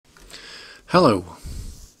Hello,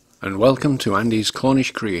 and welcome to Andy's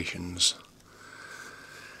Cornish Creations.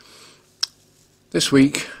 This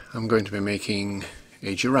week I'm going to be making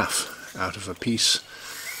a giraffe out of a piece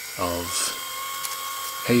of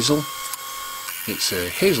hazel. It's a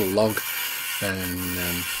hazel log,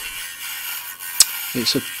 and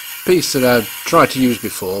it's a piece that I've tried to use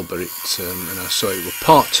before, but and I saw it was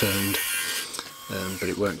part turned, but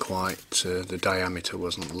it weren't quite, the diameter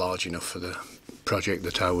wasn't large enough for the project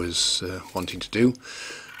that I was wanting to do.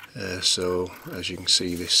 So as you can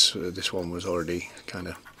see, this one was already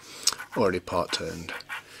part turned.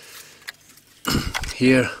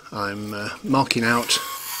 Here I'm marking out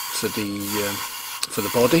for the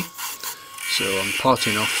body, so I'm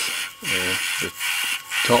parting off the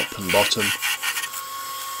top and bottom,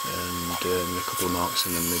 and a couple of marks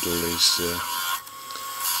in the middle is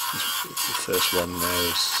the first one there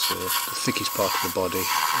is the thickest part of the body,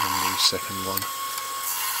 and the second one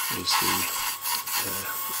is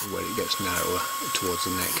where it gets narrower towards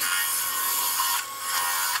the neck.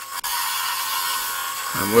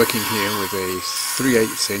 I'm working here with a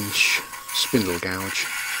 3/8 inch spindle gouge,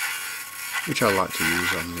 which I like to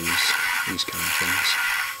use on these kind of things.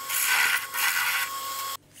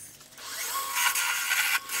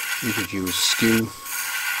 You could use a skew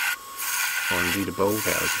or indeed a bowl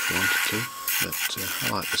gouge if you wanted to, but I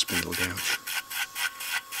like the spindle gouge.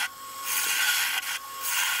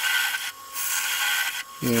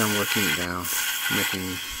 Here I'm working it down, making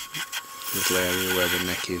a little area where the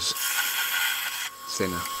neck is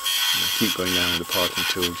thinner. And I keep going down with the parting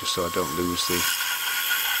tool just so I don't lose the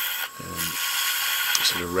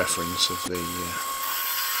sort of reference of the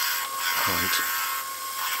height.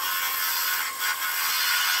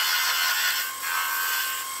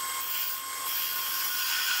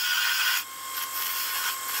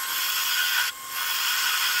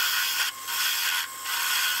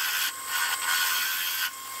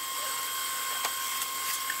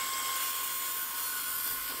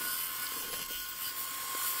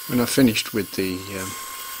 When I've finished with the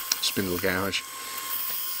spindle gouge,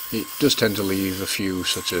 it does tend to leave a few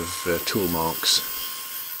sort of tool marks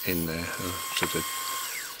in there, sort of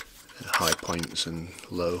high points and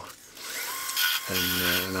low,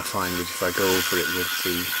 and I find that if I go over it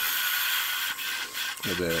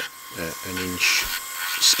with an inch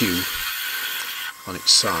skew on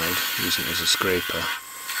its side, using it as a scraper,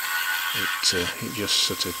 it just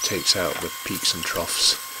sort of takes out the peaks and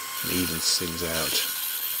troughs and evens things out.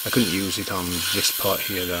 I couldn't use it on this part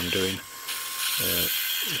here that I'm doing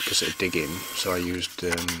because it'd dig in, so I used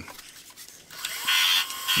my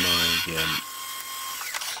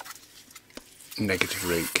negative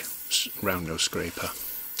rake round nose scraper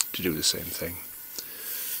to do the same thing.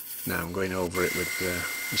 Now I'm going over it with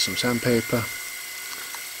some sandpaper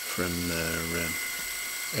from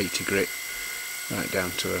 80 grit right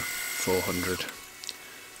down to a 400,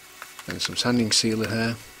 and some sanding sealer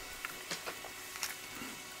here.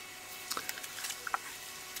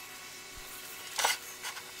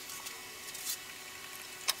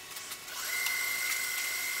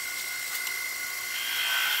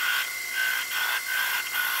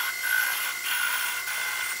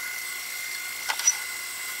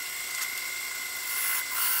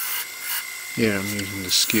 Here I'm using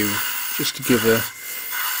the skew just to give a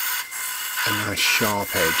nice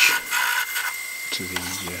sharp edge to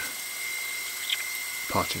the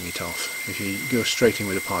parting it off. If you go straight in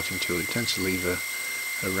with a parting tool, it tends to leave a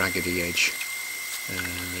raggedy edge, and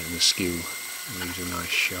the skew leaves a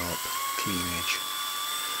nice sharp clean edge.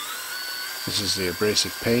 This is the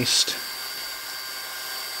abrasive paste.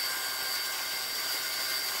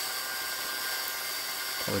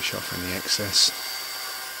 Polish off any excess.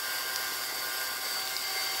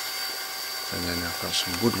 And then I've got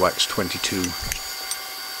some wood wax 22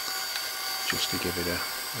 just to give it a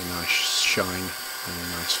nice shine and a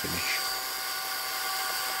nice finish.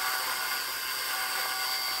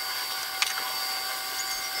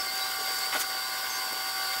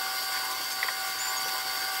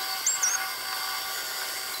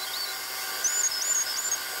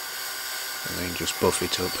 And then just buff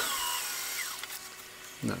it up,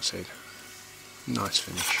 and that's it. Nice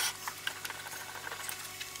finish.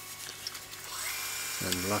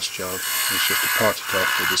 And the last job is just to part it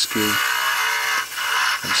off with the skew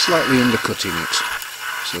and slightly undercutting it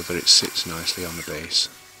so that it sits nicely on the base.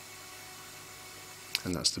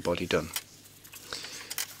 And that's the body done.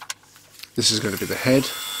 This is going to be the head.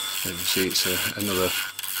 And you see it's another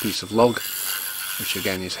piece of log, which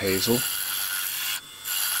again is hazel.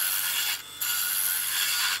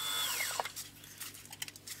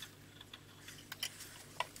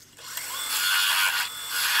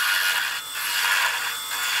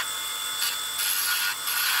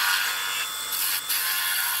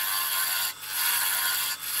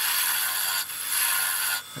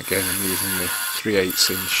 Again, I'm using the 3/8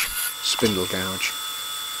 inch spindle gouge.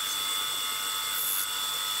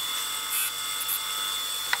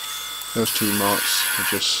 Those two marks are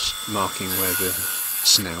just marking where the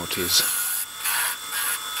snout is.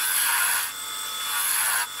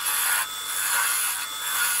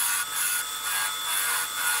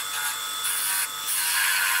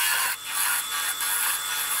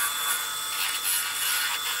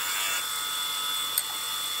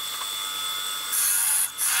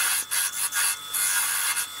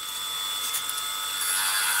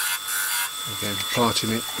 Again,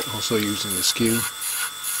 parting it, but also using the skew,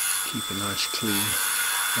 keep a nice clean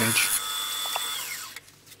edge.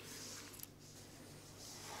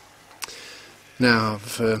 Now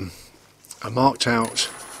I marked out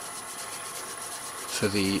for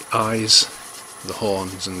the eyes, the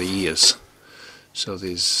horns and the ears. So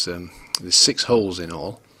there's 6 holes in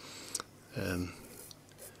all.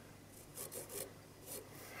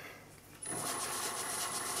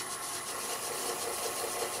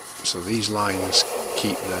 So these lines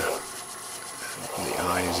keep the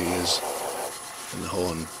eyes, ears and the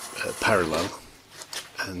horn parallel,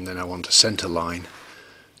 and then I want a centre line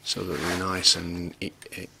so that they're nice and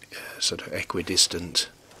sort of equidistant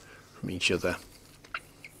from each other.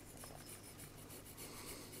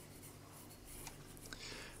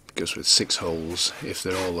 Because with 6 holes, if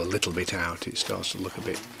they're all a little bit out, it starts to look a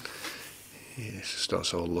bit,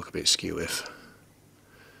 skew-if.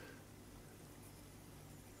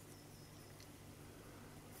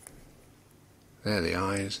 There are the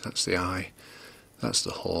eyes, that's the eye, that's the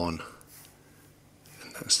horn,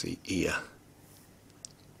 and that's the ear.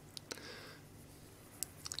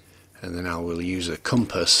 And then I will use a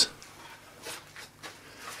compass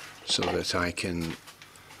so that I can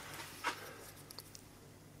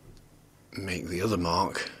make the other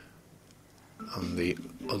mark on the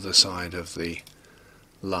other side of the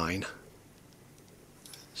line,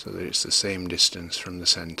 so that it's the same distance from the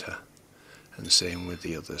centre, and the same with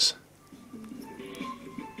the others.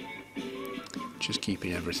 Just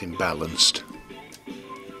keeping everything balanced.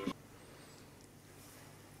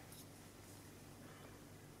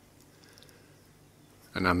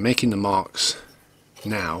 And I'm making the marks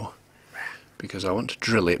now because I want to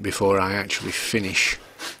drill it before I actually finish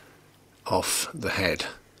off the head,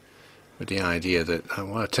 with the idea that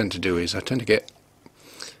what I tend to do is I tend to get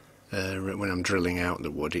when I'm drilling out the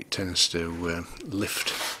wood, it tends to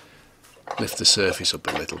lift the surface up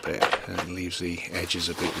a little bit, and it leaves the edges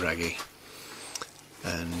a bit raggy.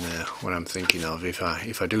 And what I'm thinking of, if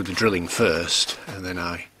I do the drilling first and then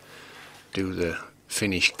I do the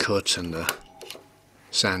finish cut and the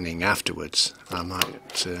sanding afterwards, I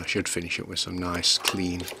should finish it with some nice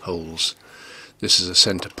clean holes. This is a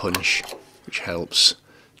centre punch which helps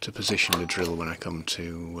to position the drill when I come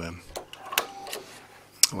to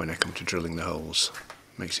drilling the holes.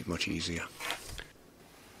 Makes it much easier.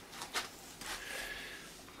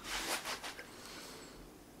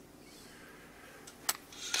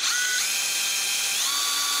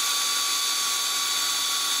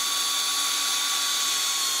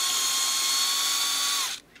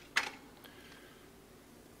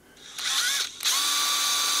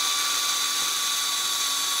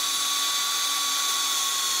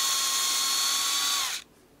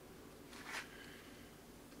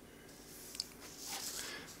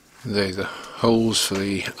 There are the holes for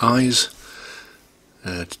the eyes,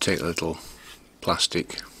 to take the little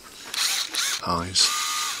plastic eyes,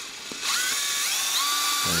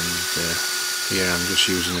 and here I'm just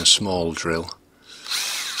using a small drill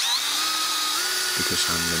because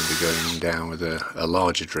I'm going to be going down with a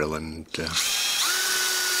larger drill, and it's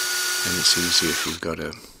easier if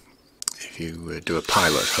you do a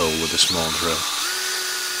pilot hole with a small drill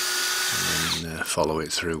and then follow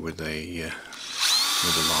it through with a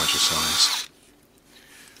larger size.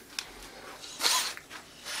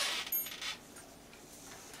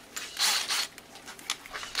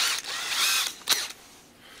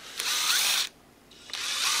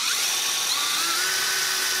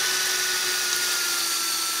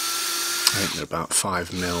 I think they're about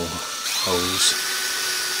 5mm holes,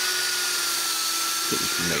 but you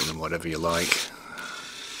can make them whatever you like.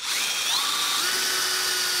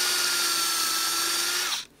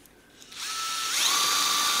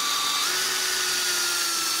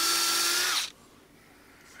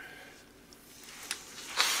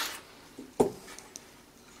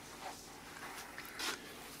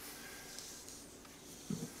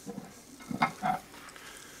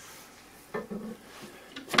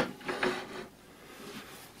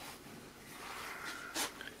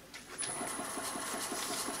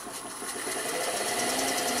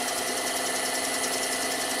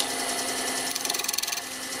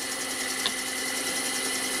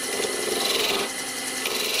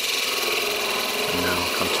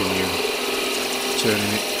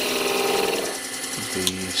 turning it with the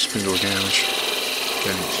spindle gouge,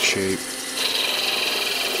 getting it to shape.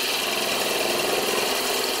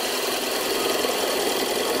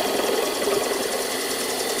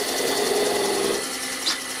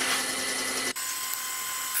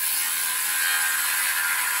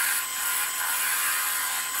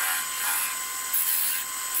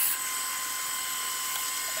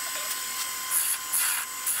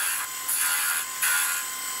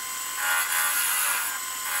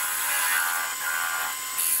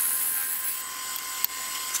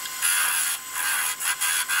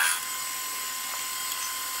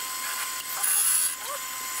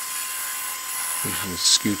 Using the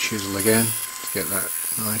skew chisel again to get that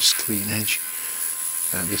nice clean edge.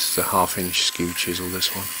 This is a 1/2 inch skew chisel, this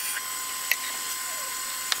one.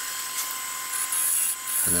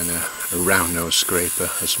 And then a round nose scraper,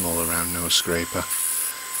 a smaller round nose scraper,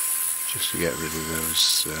 just to get rid of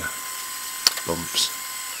those bumps.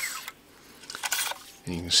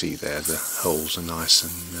 And you can see there the holes are nice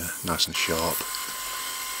and sharp.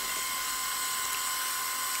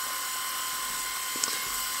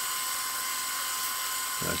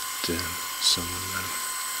 Add some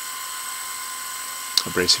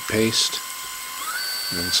abrasive paste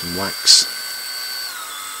and then some wax,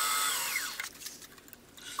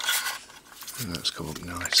 and that's come up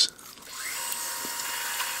nice.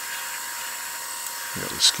 Got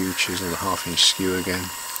the skew chisel, the 1/2 inch skew again,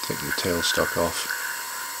 taking the tailstock off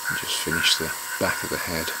and just finish the back of the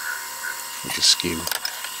head with the skew,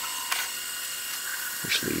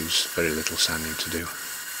 which leaves very little sanding to do.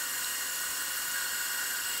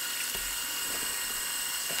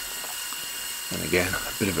 And again,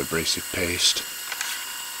 a bit of abrasive paste.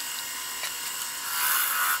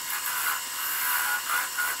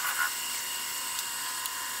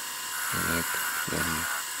 And then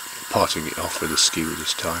parting it off with a skew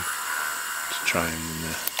this time to try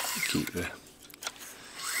and keep the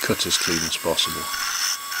cut as clean as possible.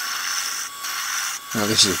 Now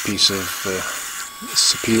this is a piece of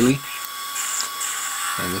sapele,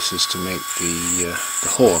 and this is to make the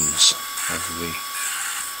horns of the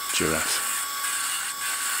giraffe.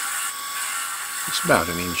 It's about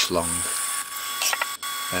 1 inch long,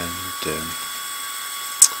 and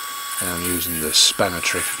I'm using the spanner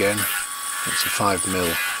trick again. It's a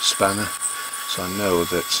 5mm spanner, so I know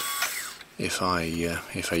that if I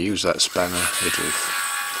use that spanner,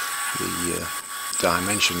 the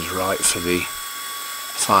dimensions right for the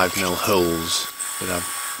 5mm holes that I've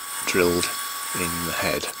drilled in the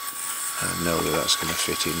head. I know that that's going to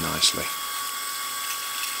fit in nicely.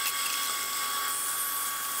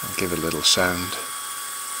 I'll give it a little sand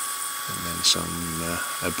and then some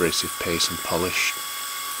abrasive paste and polish.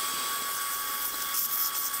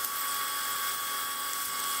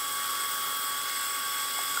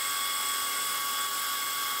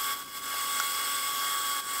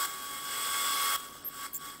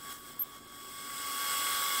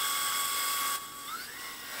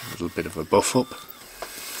 A little bit of a buff up,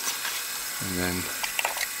 and then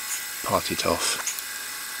part it off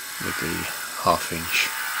with the 1/2 inch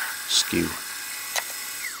skew.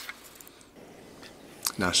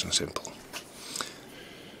 Nice and simple.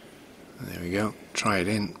 And there we go. Try it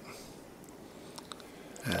in,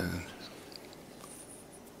 and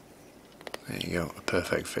there you go, a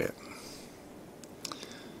perfect fit.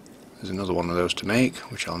 There's another one of those to make,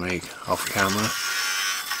 which I'll make off camera,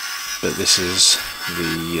 but this is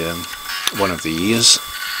the one of the ears.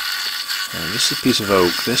 And this is a piece of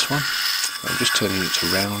oak, this one. I'm just turning it to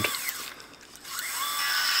round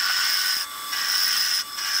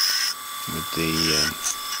with the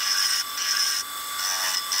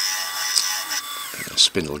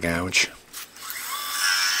spindle gouge.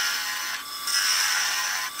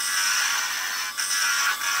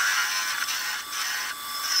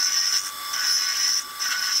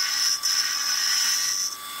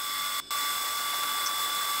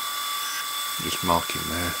 Just marking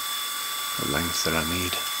there the length that I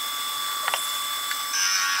need.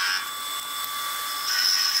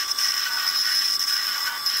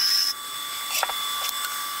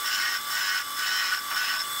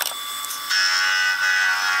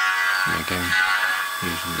 And again,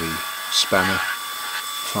 using the spanner,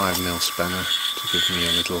 5mm spanner, to give me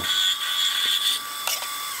a little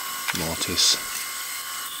mortise,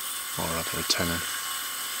 or rather a tenon.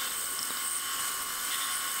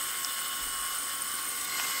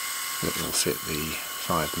 That will fit the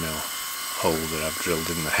 5mm hole that I've drilled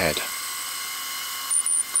in the head.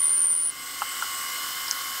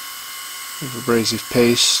 With abrasive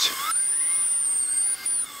paste,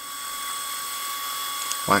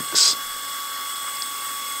 wax,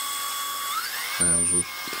 and a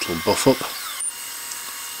little buff up,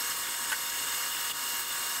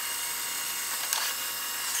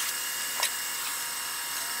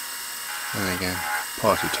 and again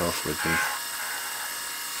part it off with the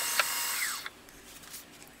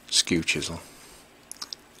skew chisel,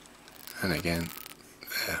 and again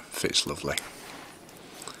fits lovely.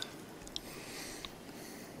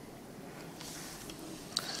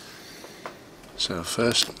 So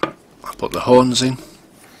first I put the horns in,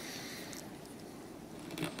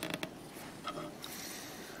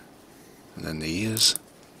 and then the ears,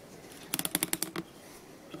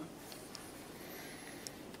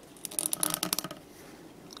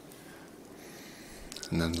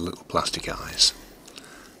 and then the little plastic eyes.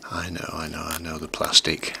 I know the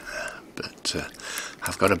plastic, but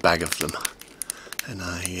I've got a bag of them, and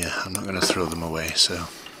I'm not going to throw them away, so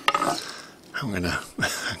I'm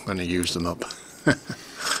gonna use them up.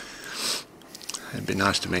 It'd be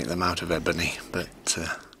nice to make them out of ebony, but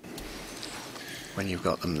when you've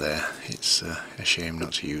got them there, it's a shame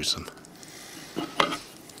not to use them.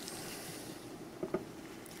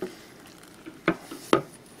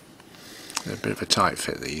 They're a bit of a tight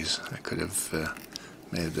fit, these. I could have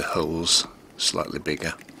made the holes slightly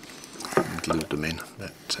bigger and glued them in,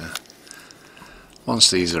 but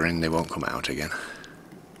once these are in, they won't come out again.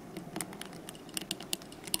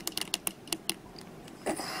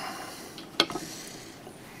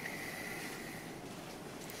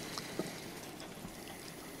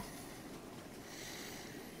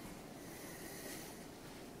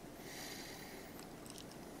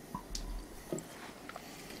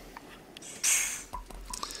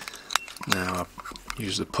 Now I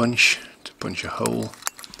use the punch to punch a hole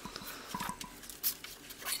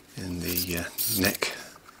in the neck,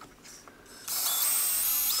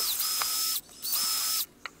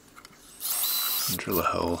 and drill a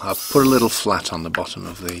hole. I'll put a little flat on the bottom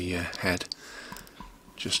of the head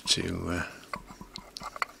just to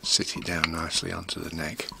sit it down nicely onto the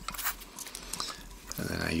neck, and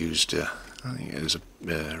then I used I think it was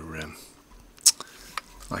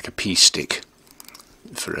like a pea stick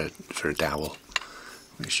for a dowel,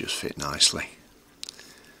 which just fit nicely.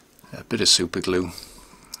 A bit of super glue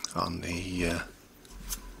on the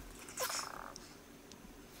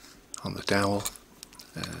dowel,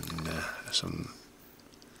 and some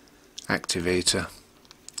activator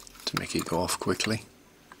to make it go off quickly.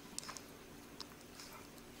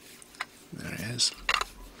 There it is,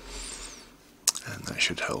 and that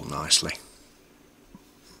should hold nicely.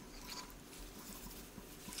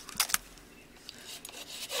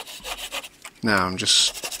 Now I'm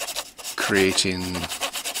just creating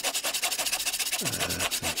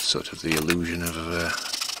sort of the illusion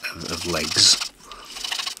of legs.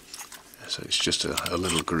 So it's just a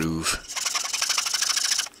little groove,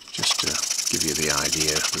 just to give you the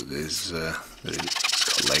idea that that it's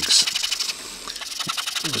got legs.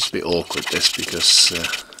 It was a bit awkward, this, because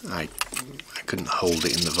I couldn't hold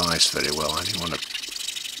it in the vise very well. I didn't want to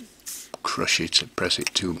crush it and press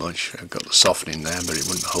it too much. I got the softening there, but it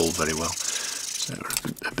wouldn't hold very well. So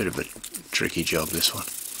a bit of a tricky job, this one.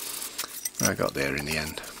 I got there in the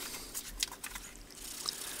end.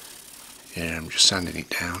 Here I'm just sanding it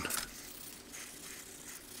down.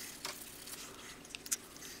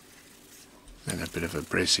 Then a bit of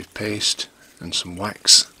abrasive paste and some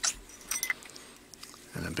wax,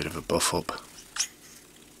 and a bit of a buff up,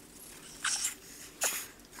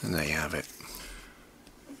 and there you have it.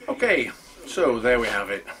 Okay, so there we have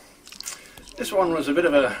it. This one was a bit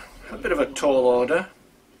of a tall order,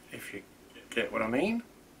 if you get what I mean.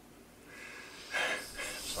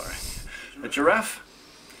 Sorry. A giraffe.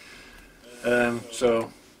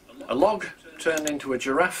 So a log turned into a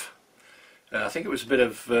giraffe. I think it was a bit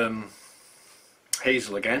of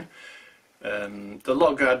Hazel again. The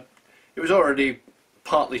log it was already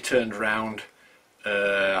partly turned round.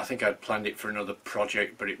 I think I'd planned it for another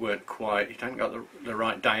project, but it hadn't got the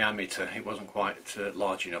right diameter. It wasn't quite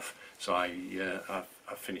large enough, so I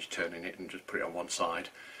finished turning it and just put it on one side.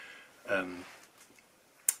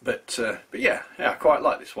 But yeah, I quite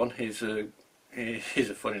like this one. He's a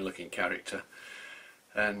funny looking character,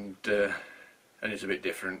 and he's a bit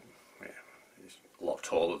different. Yeah, he's a lot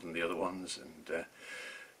taller than the other ones, and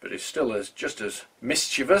but he's still just as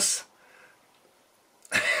mischievous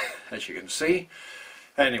as you can see.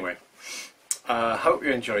 Anyway, I hope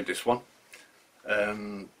you enjoyed this one.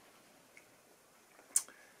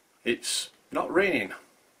 It's not raining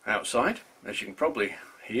outside, as you can probably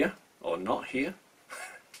hear, or not hear.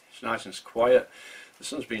 It's nice and quiet. The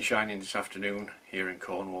sun's been shining this afternoon here in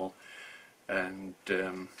Cornwall, and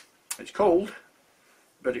it's cold,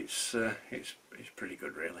 but it's pretty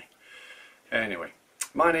good, really. Anyway,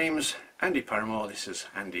 my name's Andy Paramore. This is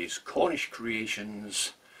Andy's Cornish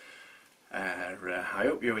Creations. I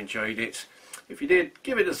hope you enjoyed it. If you did,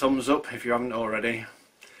 give it a thumbs up if you haven't already,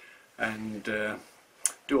 and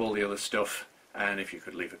do all the other stuff, and if you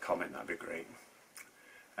could leave a comment, that'd be great.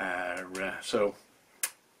 So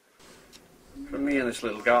from me and this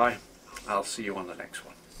little guy, I'll see you on the next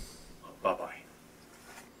one. Bye bye.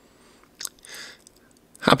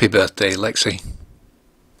 Happy birthday, Lexi.